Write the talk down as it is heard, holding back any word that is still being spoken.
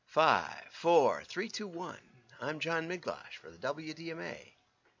5, 4, 3, 2, 1. I'm John Miglosh for the WDMA.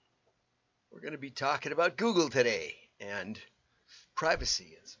 We're going to be talking about Google today and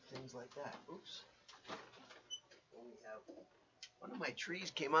privacy and some things like that. Oops. One of my trees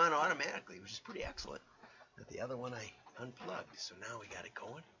came on automatically, which is pretty excellent. But the other one I unplugged, so now we got it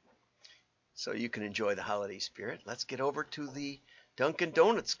going. So you can enjoy the holiday spirit. Let's get over to the Dunkin'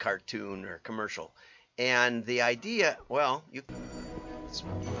 Donuts cartoon or commercial. And the idea, well, it's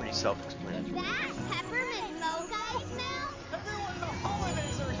pretty self-explanatory. Is that peppermint mocha I smell? Everyone, the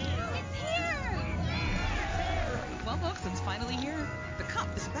holidays are here! It's here! Well, folks, it's finally here. The cup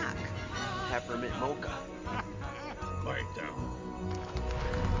is back. Peppermint mocha. Bite down.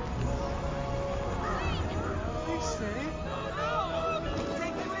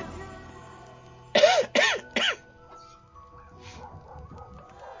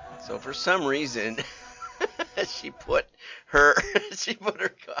 So for some reason, she put her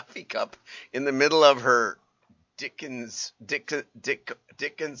coffee cup in the middle of her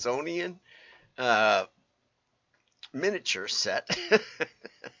Dickinsonian miniature set.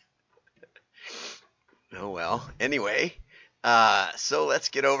 Oh well. Anyway, so let's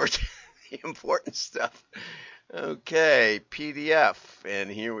get over to the important stuff. Okay, PDF, and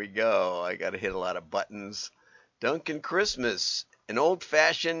here we go. I got to hit a lot of buttons. Dunkin' Christmas, an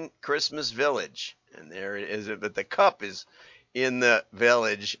old-fashioned Christmas village, and there it is. But the cup is in the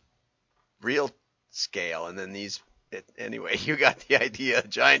village, real scale, and then anyway, you got the idea. A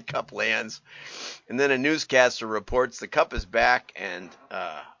giant cup lands, and then a newscaster reports the cup is back, and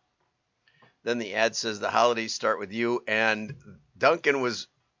then the ad says the holidays start with you, and Dunkin' was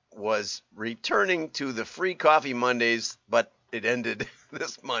returning to the free coffee Mondays, but it ended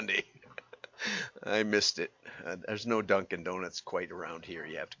this Monday. I missed it. There's no Dunkin' Donuts quite around here.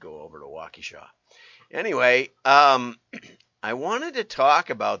 You have to go over to Waukesha. Anyway, I wanted to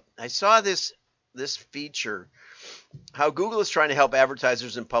talk about, I saw this feature, how Google is trying to help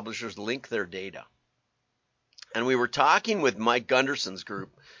advertisers and publishers link their data. And we were talking with Mike Gunderson's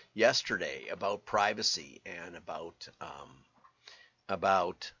group yesterday about privacy and about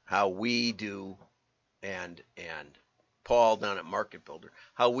how we do, and Paul down at Market Builder,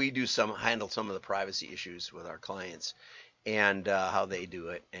 how we do handle some of the privacy issues with our clients, and how they do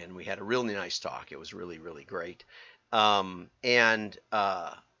it. And we had a really nice talk. It was really, really great. And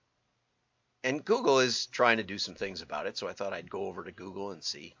Google is trying to do some things about it. So I thought I'd go over to Google and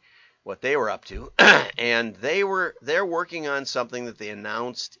see what they were up to. And they're working on something that they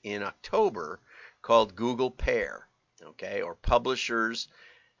announced in October called Google Pair, okay, or Publishers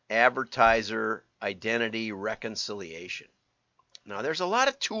Advertiser Identity Reconciliation. Now, there's a lot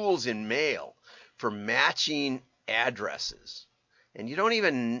of tools in mail for matching addresses, and you don't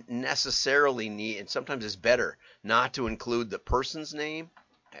even necessarily need, and sometimes it's better not to include the person's name,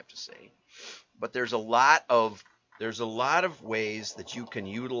 I have to say. But there's a lot of ways that you can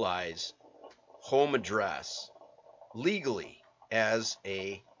utilize home address legally as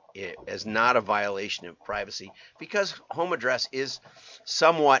not a violation of privacy, because home address is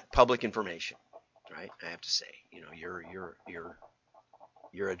somewhat public information, right? I have to say,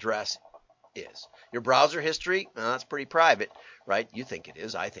 your address is. Your browser history, that's pretty private, right? You think it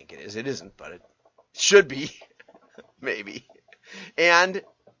is. I think it is. It isn't, but it should be, maybe. And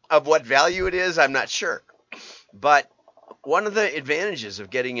of what value it is, I'm not sure. But one of the advantages of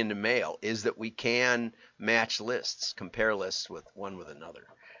getting into mail is that we can match lists, compare lists with one with another.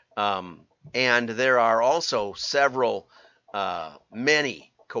 And there are also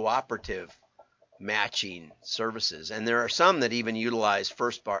many cooperative matching services, and there are some that even utilize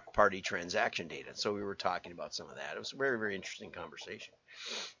first-party transaction data. So we were talking about some of that. It was a very, very interesting conversation.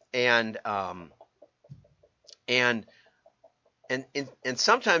 And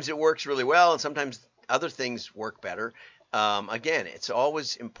sometimes it works really well, and sometimes other things work better. Again, it's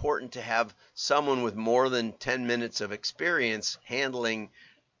always important to have someone with more than 10 minutes of experience handling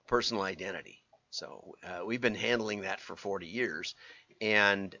personal identity. So we've been handling that for 40 years,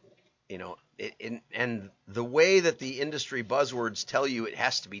 and and the way that the industry buzzwords tell you it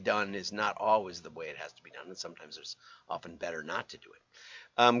has to be done is not always the way it has to be done, and sometimes it's often better not to do it.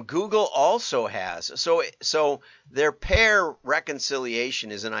 Google also has, so their pair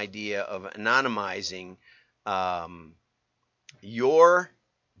reconciliation is an idea of anonymizing your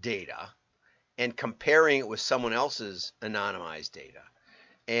data and comparing it with someone else's anonymized data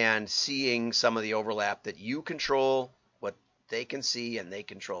and seeing some of the overlap that you control what they can see and they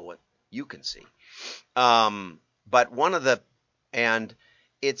control what you can see. But one of the, and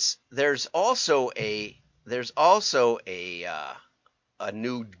there's also a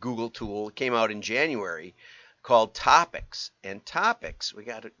new Google tool. It came out in January called Topics. And Topics, we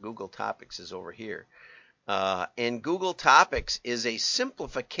got Google Topics is over here. And Google Topics is a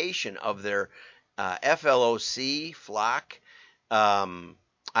simplification of their FLOC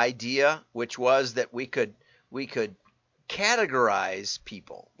idea, which was that we could categorize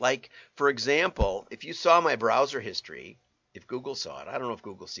people. Like, for example, if you saw my browser history, if Google saw it, I don't know if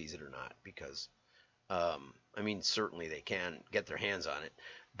Google sees it or not, because I mean, certainly they can get their hands on it,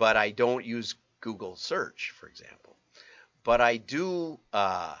 but I don't use Google search, for example. But I do,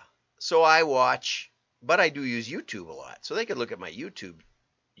 so I watch, but I do use YouTube a lot. So they could look at my YouTube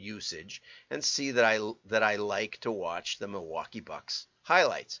usage and see that I like to watch the Milwaukee Bucks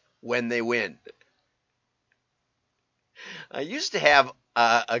highlights when they win. I used to have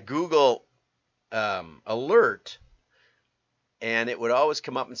a Google alert, and it would always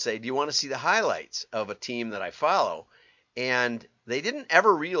come up and say, "Do you want to see the highlights of a team that I follow?" And they didn't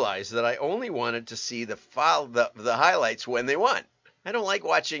ever realize that I only wanted to see the highlights when they won. I don't like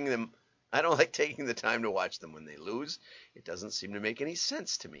watching them. I don't like taking the time to watch them when they lose. It doesn't seem to make any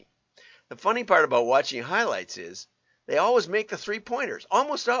sense to me. The funny part about watching highlights is they always make the 3-pointers,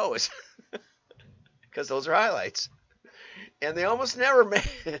 almost always, because those are highlights. And they almost never make.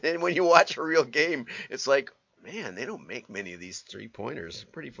 And when you watch a real game, it's like, man, they don't make many of these 3-pointers.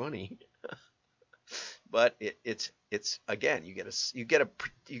 Pretty funny. But it's again, you get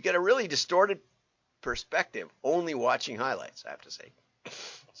a really distorted perspective only watching highlights, I have to say.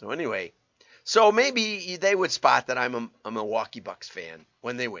 So anyway, so maybe they would spot that I'm a Milwaukee Bucks fan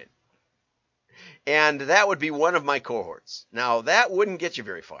when they win. And that would be one of my cohorts. Now, that wouldn't get you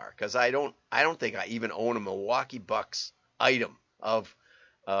very far, because I don't think I even own a Milwaukee Bucks item of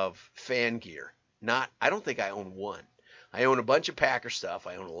fan gear. I don't think I own one. I own a bunch of Packer stuff.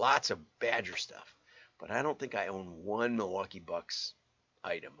 I own lots of Badger stuff. But I don't think I own one Milwaukee Bucks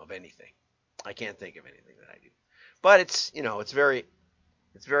item of anything. I can't think of anything that I do. But it's very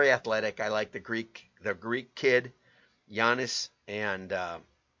athletic. I like the Greek kid, Giannis, and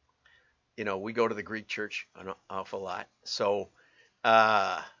we go to the Greek church an awful lot. So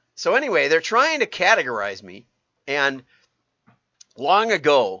anyway, they're trying to categorize me, and long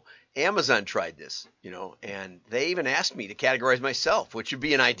ago, Amazon tried this, and they even asked me to categorize myself, which would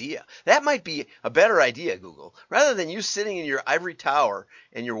be an idea. That might be a better idea, Google, rather than you sitting in your ivory tower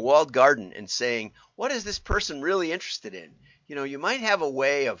and your walled garden and saying, what is this person really interested in? You might have a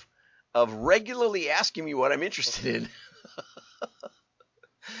way of regularly asking me what I'm interested in.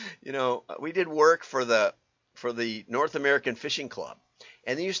 We did work for the North American Fishing Club,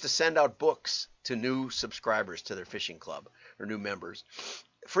 and they used to send out books to new subscribers to their fishing club or new members,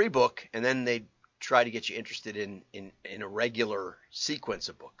 free book, and then they'd try to get you interested in a regular sequence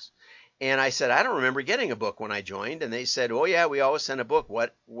of books. And I said, I don't remember getting a book when I joined. And they said, oh yeah, we always send a book.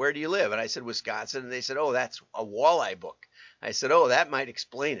 Where do you live? And I said, Wisconsin. And they said, oh, that's a walleye book. I said, oh, that might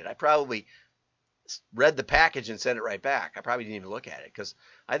explain it. I probably read the package and sent it right back. I probably didn't even look at it, because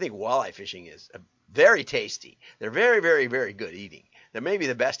I think walleye fishing is very tasty. They're very, very, very good eating. They're maybe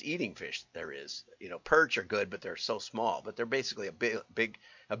the best eating fish there is. Perch are good, but they're so small. But they're basically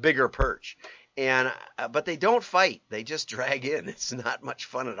a bigger perch. And but they don't fight. They just drag in. It's not much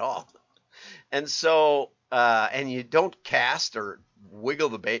fun at all. And so and you don't cast or wiggle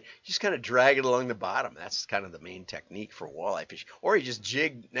the bait. You just kind of drag it along the bottom. That's kind of the main technique for walleye fishing. Or you just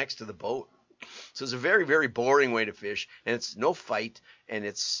jig next to the boat. So it's a very, very boring way to fish, and it's no fight, and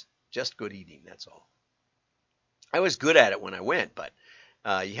it's just good eating. That's all. I was good at it when I went, but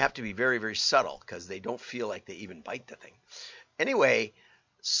you have to be very, very subtle, because they don't feel like they even bite the thing. Anyway,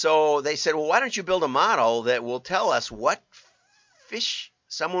 so they said, well, why don't you build a model that will tell us what fish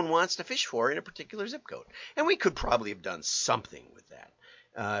someone wants to fish for in a particular zip code? And we could probably have done something with that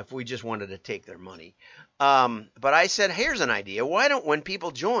if we just wanted to take their money. But I said, here's an idea. When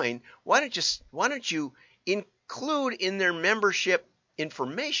people join, why don't you include in their membership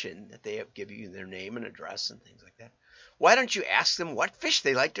information that they give you their name and address and things like that? Why don't you ask them what fish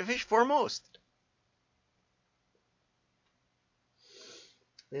they like to fish for most?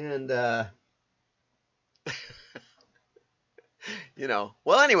 And well,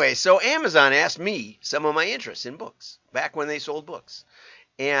 anyway, so Amazon asked me some of my interests in books back when they sold books,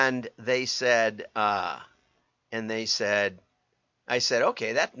 and they said, I said,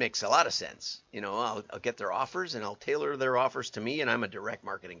 okay, that makes a lot of sense. I'll get their offers, and I'll tailor their offers to me, and I'm a direct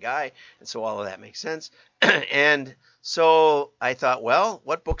marketing guy, and so all of that makes sense. And so I thought, well,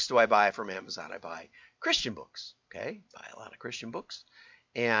 what books do I buy from Amazon? I buy Christian books, okay? Buy a lot of Christian books.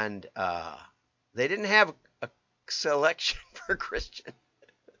 And they didn't have a selection for Christian.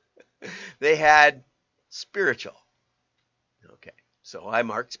 They had spiritual, okay? So I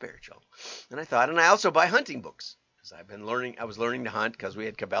marked spiritual. And I thought, and I also buy hunting books because I was learning to hunt because we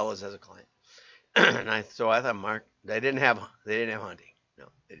had Cabela's as a client. So I thought, Mark, they didn't have hunting. No,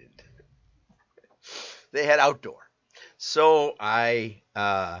 they didn't. They had outdoor. So I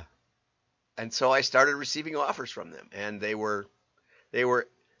started receiving offers from them, and they were they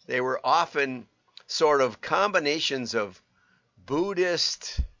were often sort of combinations of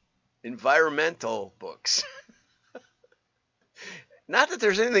Buddhist environmental books. Not that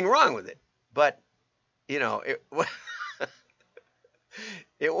there's anything wrong with it, but you know, it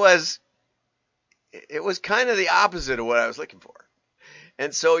was it was kind of the opposite of what I was looking for.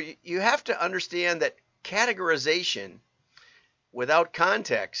 And so you have to understand that categorization without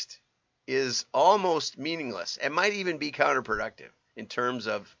context is almost meaningless and might even be counterproductive in terms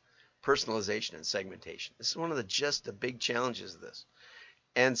of personalization and segmentation. This is one of the big challenges of this.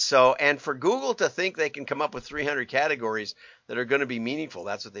 And for Google to think they can come up with 300 categories that are going to be meaningful,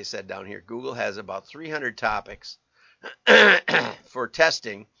 that's what they said down here. Google has about 300 topics for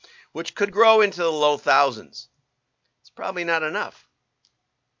testing, which could grow into the low thousands. It's probably not enough.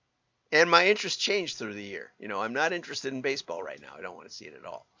 And my interest changed through the year. I'm not interested in baseball right now. I don't want to see it at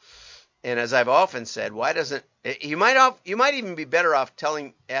all. And as I've often said, why doesn't you might even be better off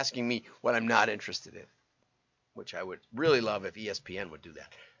asking me what I'm not interested in, which I would really love if ESPN would do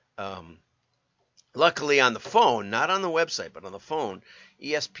that. Luckily on the phone, not on the website, but on the phone,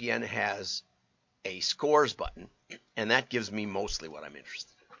 ESPN has a scores button, and that gives me mostly what I'm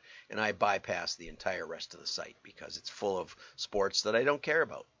interested in. And I bypass the entire rest of the site because it's full of sports that I don't care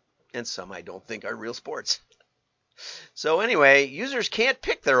about, and some I don't think are real sports. So anyway, users can't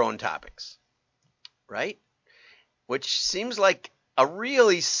pick their own topics, right? Which seems like a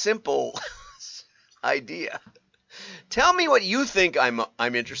really simple idea. Tell me what you think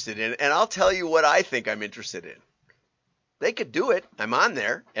I'm interested in, and I'll tell you what I think I'm interested in. They could do it. I'm on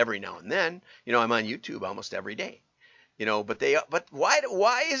there every now and then. I'm on YouTube almost every day. But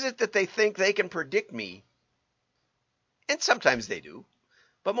why is it that they think they can predict me? And sometimes they do,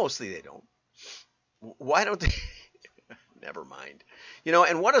 but mostly they don't. Why don't they? Never mind.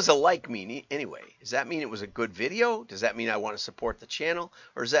 And what does a like mean anyway? Does that mean it was a good video? Does that mean I want to support the channel?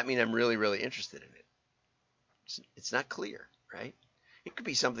 Or does that mean I'm really, really interested in it? It's not clear, right? It could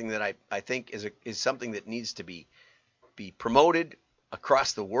be something that I think is something that needs to be promoted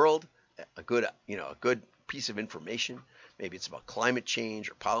across the world, a good piece of information. Maybe it's about climate change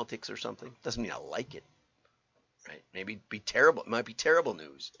or politics or something. Doesn't mean I like it, right? Maybe it'd be terrible. It might be terrible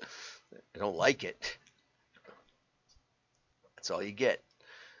news. I don't like it. That's all you get.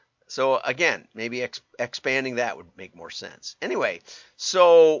 So again, maybe expanding that would make more sense. Anyway,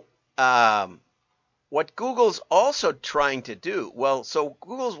 so what Google's also trying to do,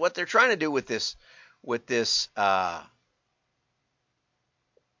 what they're trying to do with this, this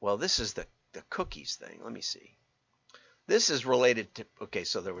is the cookies thing. Let me see. This is related to,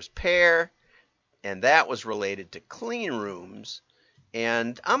 so there was pair, and that was related to clean rooms.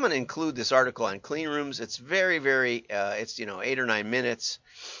 And I'm going to include this article on clean rooms. It's very, very, it's 8 or 9 minutes.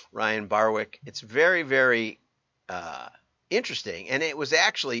 Ryan Barwick. It's very, very interesting, and it was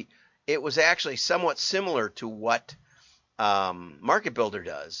actually somewhat similar to what Market Builder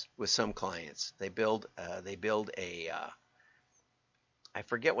does with some clients. They build a I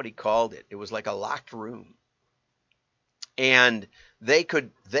forget what he called it. It was like a locked room, and they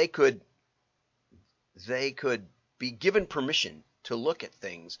could be given permission to look at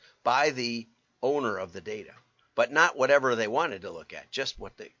things by the owner of the data, but not whatever they wanted to look at, just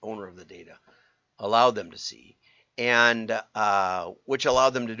what the owner of the data allowed them to see, and which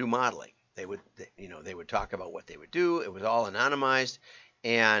allowed them to do modeling. They would talk about what they would do. It was all anonymized,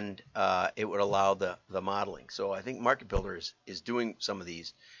 and it would allow the modeling. So I think Market Builder is doing some of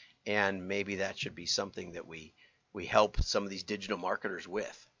these, and maybe that should be something that we help some of these digital marketers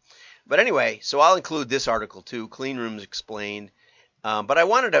with. But anyway, so I'll include this article too, Clean Rooms Explained. But I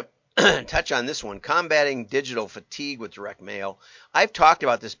wanted to touch on this one, Combating Digital Fatigue with Direct Mail. I've talked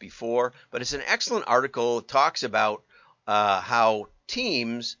about this before, but it's an excellent article. It talks about how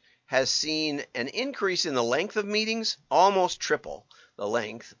Teams has seen an increase in the length of meetings, almost triple the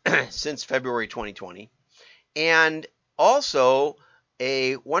length since February 2020, and also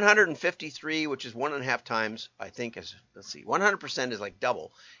a 153, which is 1.5 times, I think, 100% is like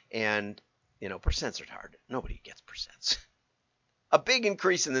double, and percents are hard. Nobody gets percents. A big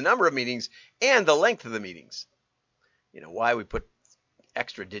increase in the number of meetings and the length of the meetings. Why we put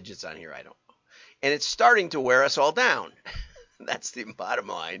extra digits on here, I don't know. And it's starting to wear us all down. That's the bottom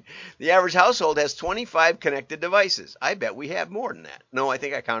line. The average household has 25 connected devices. I bet we have more than that. No, I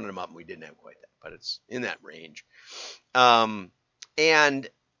think I counted them up and we didn't have quite that, but it's in that range. And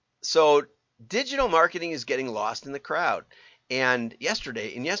so digital marketing is getting lost in the crowd. And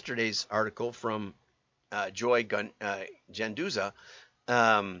in yesterday's article from Joy Genduza,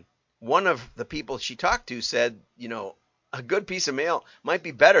 one of the people she talked to said, a good piece of mail might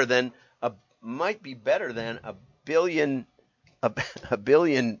be better than a billion a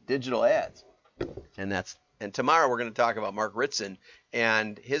billion digital ads. And tomorrow we're going to talk about Mark Ritson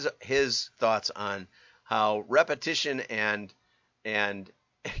and his thoughts on how repetition and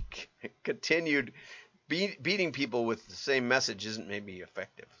continued beating people with the same message isn't maybe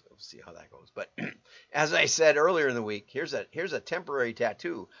effective. So we'll see how that goes. But as I said earlier in the week, here's a temporary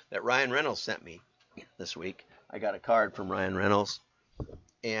tattoo that Ryan Reynolds sent me this week. I got a card from Ryan Reynolds,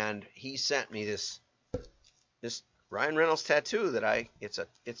 and he sent me this Ryan Reynolds tattoo that it's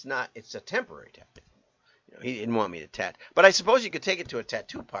a temporary tattoo. He didn't want me to but I suppose you could take it to a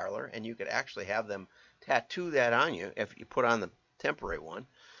tattoo parlor and you could actually have them tattoo that on you if you put on the temporary one,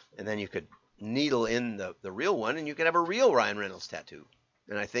 and then you could needle in the real one, and you could have a real Ryan Reynolds tattoo.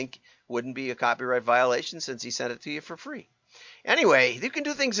 And I think wouldn't be a copyright violation since he sent it to you for free. Anyway, you can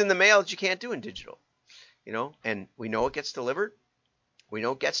do things in the mail that you can't do in digital, and we know it gets delivered. We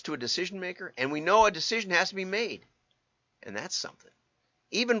know it gets to a decision maker, and we know a decision has to be made. And that's something.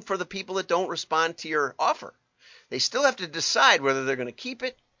 Even for the people that don't respond to your offer, they still have to decide whether they're going to keep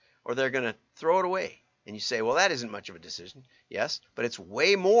it or they're going to throw it away. And you say, well, that isn't much of a decision. Yes, but it's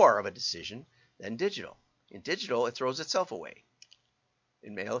way more of a decision than digital. In digital, it throws itself away.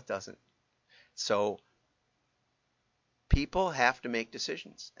 In mail, it doesn't. So people have to make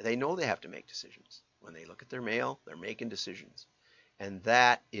decisions. They know they have to make decisions. When they look at their mail, they're making decisions. And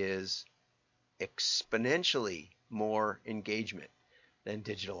that is exponentially more engagement than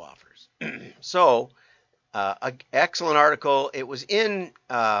digital offers. So, excellent article. It was in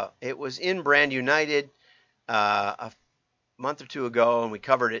Brand United a month or two ago, and we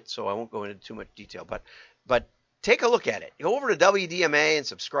covered it, so I won't go into too much detail. But take a look at it. Go over to WDMA and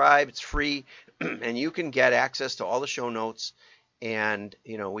subscribe. It's free, and you can get access to all the show notes. And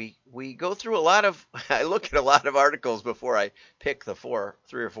we go through a lot of. I look at a lot of articles before I pick the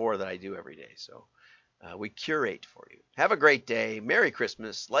 3 or 4 that I do every day. So we curate for you. Have a great day. Merry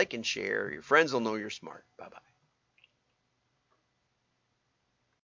Christmas. Like and share. Your friends will know you're smart. Bye bye.